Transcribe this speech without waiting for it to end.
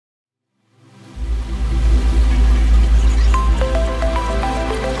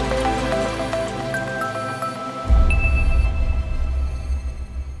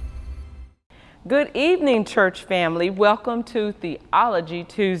Good evening, church family. Welcome to Theology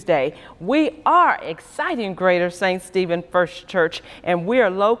Tuesday. We are exciting Greater St. Stephen First Church, and we are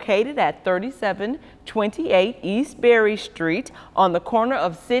located at 3728 East Berry Street on the corner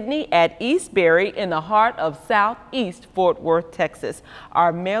of Sydney at East Berry in the heart of Southeast Fort Worth, Texas.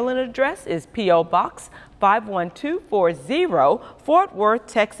 Our mailing address is P.O. Box 51240, Fort Worth,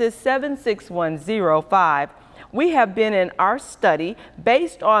 Texas 76105. We have been in our study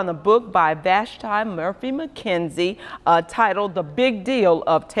based on the book by Vashti Murphy McKenzie titled The Big Deal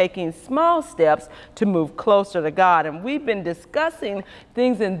of Taking Small Steps to Move Closer to God. And we've been discussing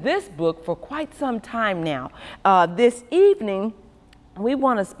things in this book for quite some time now. This evening, we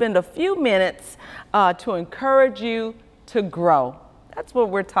want to spend a few minutes to encourage you to grow. That's what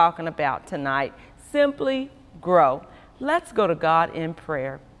we're talking about tonight. Simply grow. Let's go to God in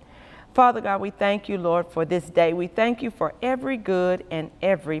prayer. Father God, we thank you, Lord, for this day. We thank you for every good and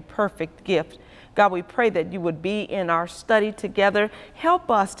every perfect gift. God, we pray that you would be in our study together.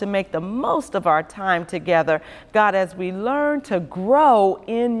 Help us to make the most of our time together, God, as we learn to grow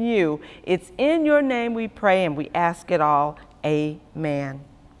in you. It's in your name we pray and we ask it all. Amen.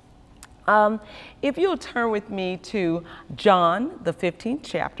 If you'll turn with me to John, the 15th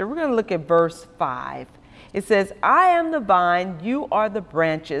chapter, we're going to look at verse 5. It says, I am the vine, you are the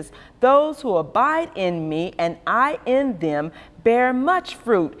branches. Those who abide in me and I in them bear much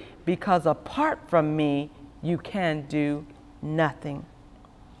fruit, because apart from me, you can do nothing.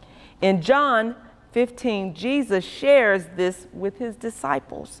 In John 15, Jesus shares this with his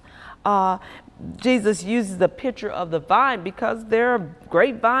disciples. Jesus uses the picture of the vine because there are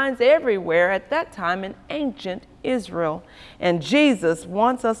grapevines everywhere at that time in ancient Israel. And Jesus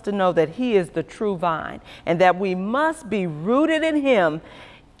wants us to know that he is the true vine and that we must be rooted in him.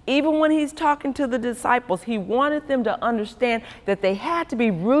 Even when he's talking to the disciples, he wanted them to understand that they had to be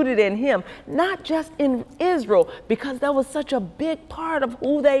rooted in him, not just in Israel, because that was such a big part of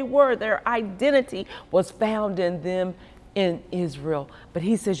who they were. Their identity was found in them in Israel. But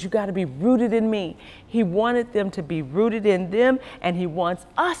he says, you got to be rooted in me. He wanted them to be rooted in them, and he wants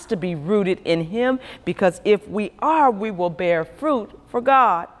us to be rooted in him, because if we are, we will bear fruit for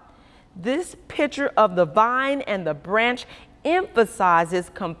God. This picture of the vine and the branch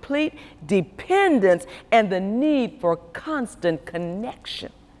emphasizes complete dependence and the need for constant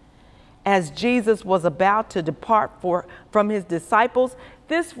connection. As Jesus was about to depart from his disciples,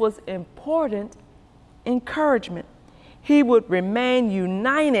 this was important encouragement. He would remain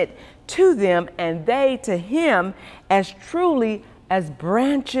united to them and they to him, as truly as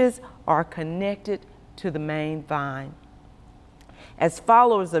branches are connected to the main vine. As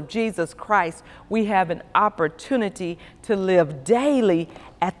followers of Jesus Christ, we have an opportunity to live daily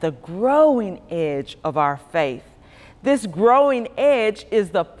at the growing edge of our faith. This growing edge is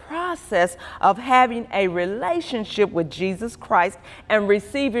the process of having a relationship with Jesus Christ and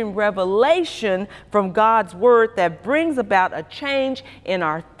receiving revelation from God's word that brings about a change in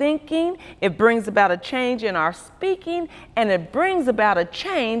our thinking, it brings about a change in our speaking, and it brings about a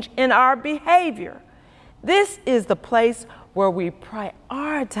change in our behavior. This is the place where we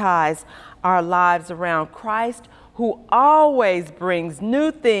prioritize our lives around Christ, who always brings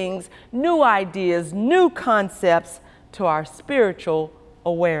new things, new ideas, new concepts to our spiritual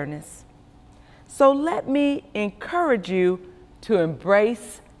awareness. So let me encourage you to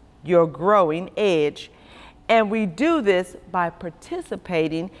embrace your growing edge. And we do this by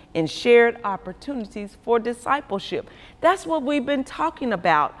participating in shared opportunities for discipleship. That's what we've been talking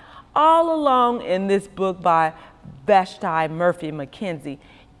about all along in this book by Vashti Murphy McKenzie.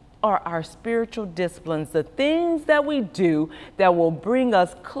 Are our spiritual disciplines, the things that we do that will bring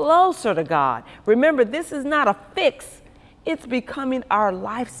us closer to God. Remember, this is not a fix. It's becoming our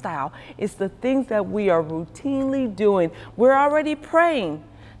lifestyle. It's the things that we are routinely doing. We're already praying.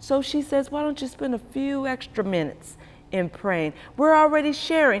 So she says, why don't you spend a few extra minutes in praying? We're already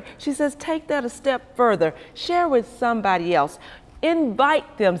sharing. She says, take that a step further. Share with somebody else.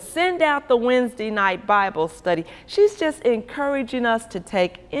 Invite them. Send out the Wednesday night Bible study. She's just encouraging us to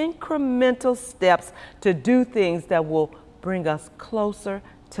take incremental steps to do things that will bring us closer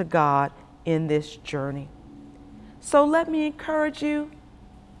to God in this journey. So let me encourage you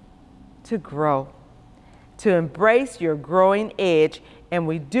to grow, to embrace your growing edge. And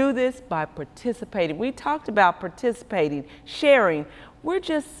we do this by participating. We talked about participating, sharing. We're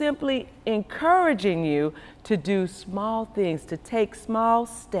just simply encouraging you to do small things, to take small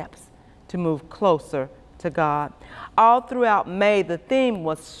steps to move closer to God. All throughout May, the theme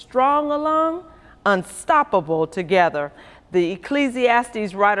was strong along, unstoppable together. The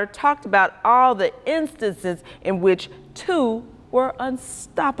Ecclesiastes writer talked about all the instances in which two were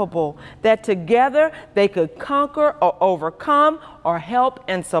unstoppable, that together they could conquer or overcome or help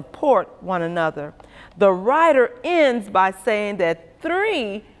and support one another. The writer ends by saying that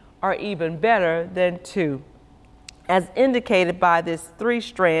 3 are even better than 2. As indicated by this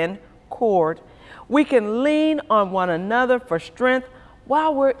 3-strand cord, we can lean on one another for strength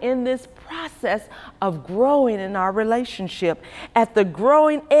while we're in this process of growing in our relationship. At the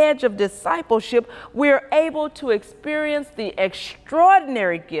growing edge of discipleship, we're able to experience the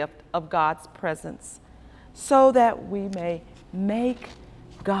extraordinary gift of God's presence so that we may make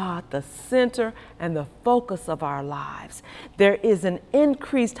God the center and the focus of our lives. There is an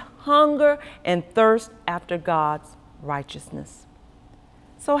increased hunger and thirst after God's righteousness.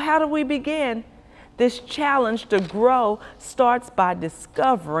 So how do we begin? This challenge to grow starts by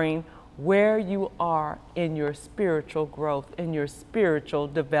discovering where you are in your spiritual growth, in your spiritual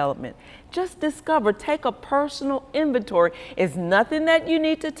development. Just discover, take a personal inventory. It's nothing that you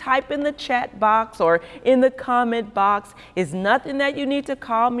need to type in the chat box or in the comment box. It's nothing that you need to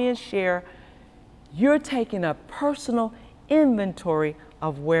call me and share. You're taking a personal inventory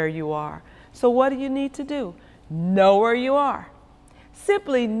of where you are. So what do you need to do? Know where you are.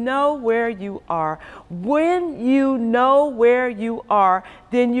 Simply know where you are. When you know where you are,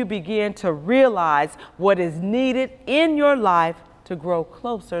 then you begin to realize what is needed in your life to grow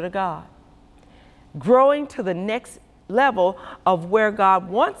closer to God. Growing to the next level of where God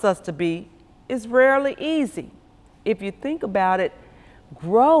wants us to be is rarely easy. If you think about it,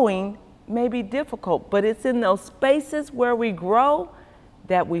 growing may be difficult, but it's in those spaces where we grow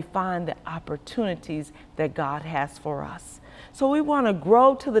that we find the opportunities that God has for us. So we want to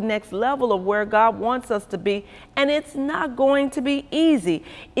grow to the next level of where God wants us to be, and it's not going to be easy.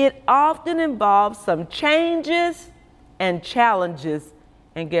 It often involves some changes and challenges,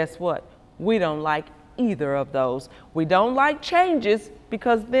 and guess what? We don't like either of those. We don't like changes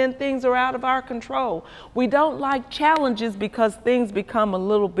because then things are out of our control. We don't like challenges because things become a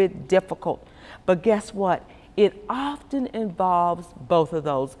little bit difficult. But guess what? It often involves both of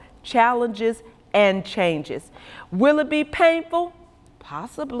those, challenges and changes. Will it be painful?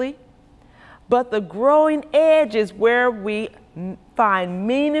 Possibly. But the growing edge is where we find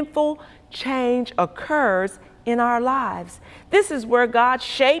meaningful change occurs in our lives. This is where God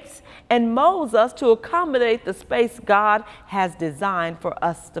shapes and molds us to accommodate the space God has designed for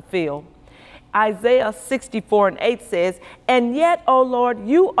us to fill. Isaiah 64:8 says, "And yet, O Lord,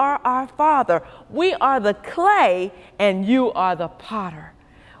 you are our Father. We are the clay and you are the potter.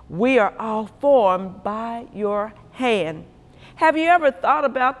 We are all formed by your hand." Have you ever thought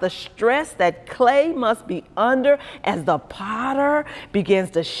about the stress that clay must be under as the potter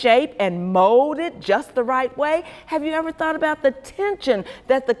begins to shape and mold it just the right way? Have you ever thought about the tension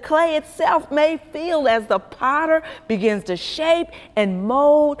that the clay itself may feel as the potter begins to shape and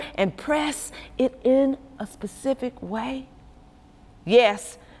mold and press it in a specific way?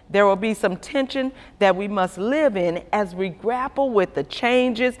 Yes, there will be some tension that we must live in as we grapple with the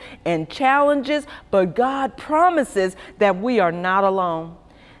changes and challenges, but God promises that we are not alone.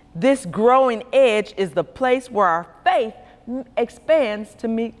 This growing edge is the place where our faith expands to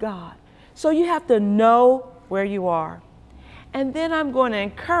meet God. So you have to know where you are. And then I'm going to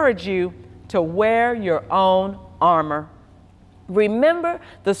encourage you to wear your own armor. Remember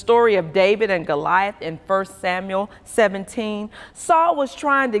the story of David and Goliath in 1 Samuel 17? Saul was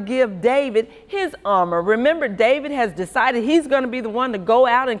trying to give David his armor. Remember, David has decided he's going to be the one to go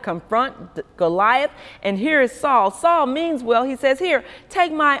out and confront Goliath. And here is Saul. Saul means well. He says, "Here,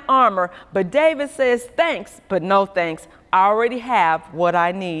 take my armor." But David says, "Thanks, but no thanks. I already have what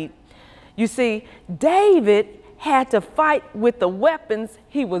I need." You see, David had to fight with the weapons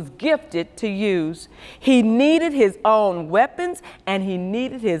he was gifted to use. He needed his own weapons and he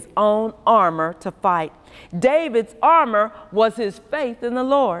needed his own armor to fight. David's armor was his faith in the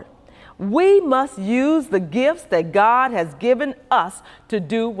Lord. We must use the gifts that God has given us to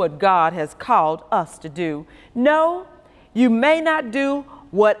do what God has called us to do. No, you may not do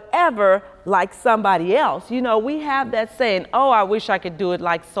whatever like somebody else. You know, we have that saying, "Oh, I wish I could do it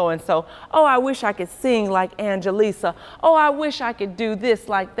like so-and-so. Oh, I wish I could sing like Angelisa. Oh, I wish I could do this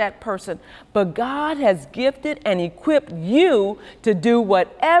like that person." But God has gifted and equipped you to do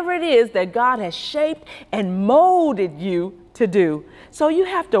whatever it is that God has shaped and molded you to do. So you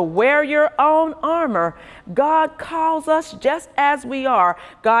have to wear your own armor. God calls us just as we are.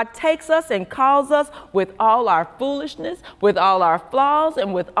 God takes us and calls us with all our foolishness, with all our flaws,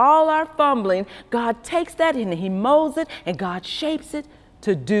 and with all our fumbling. God takes that and he molds it and God shapes it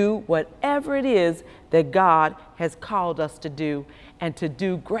to do whatever it is that God has called us to do and to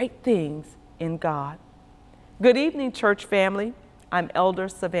do great things in God. Good evening, church family. I'm Elder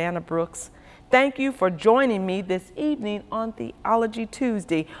Savannah Brooks. Thank you for joining me this evening on Theology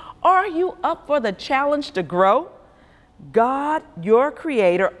Tuesday. Are you up for the challenge to grow? God, your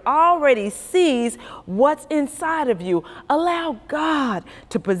creator, already sees what's inside of you. Allow God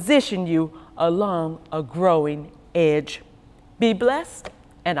to position you along a growing edge. Be blessed,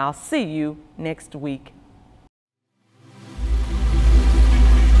 and I'll see you next week.